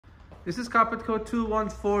This is carpet code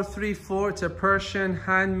 21434. It's a Persian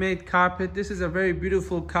handmade carpet. This is a very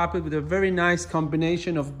beautiful carpet with a very nice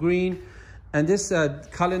combination of green. And this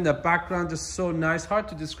color in the background is so nice. Hard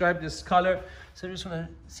to describe this color. So I just want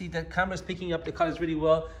to see that camera's picking up the colors really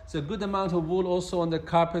well. It's a good amount of wool also on the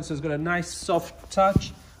carpet. So it's got a nice soft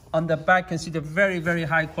touch. On the back, you can see the very, very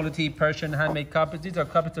high quality Persian handmade carpets. These are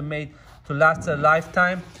carpets that are made to last a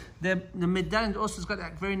lifetime. The medallion also has got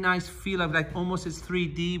that very nice feel of like almost it's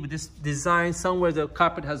 3D with this design. Somewhere the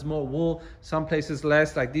carpet has more wool, some places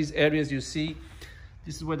less, like these areas you see.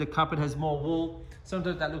 This is where the carpet has more wool.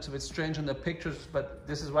 Sometimes that looks a bit strange on the pictures, but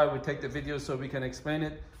this is why we take the video so we can explain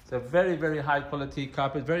it. It's a very, very high quality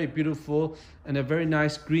carpet, very beautiful, and a very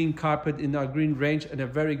nice green carpet in our green range and a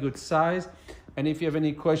very good size. And if you have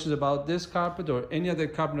any questions about this carpet or any other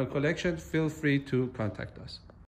carpet in our collection, feel free to contact us.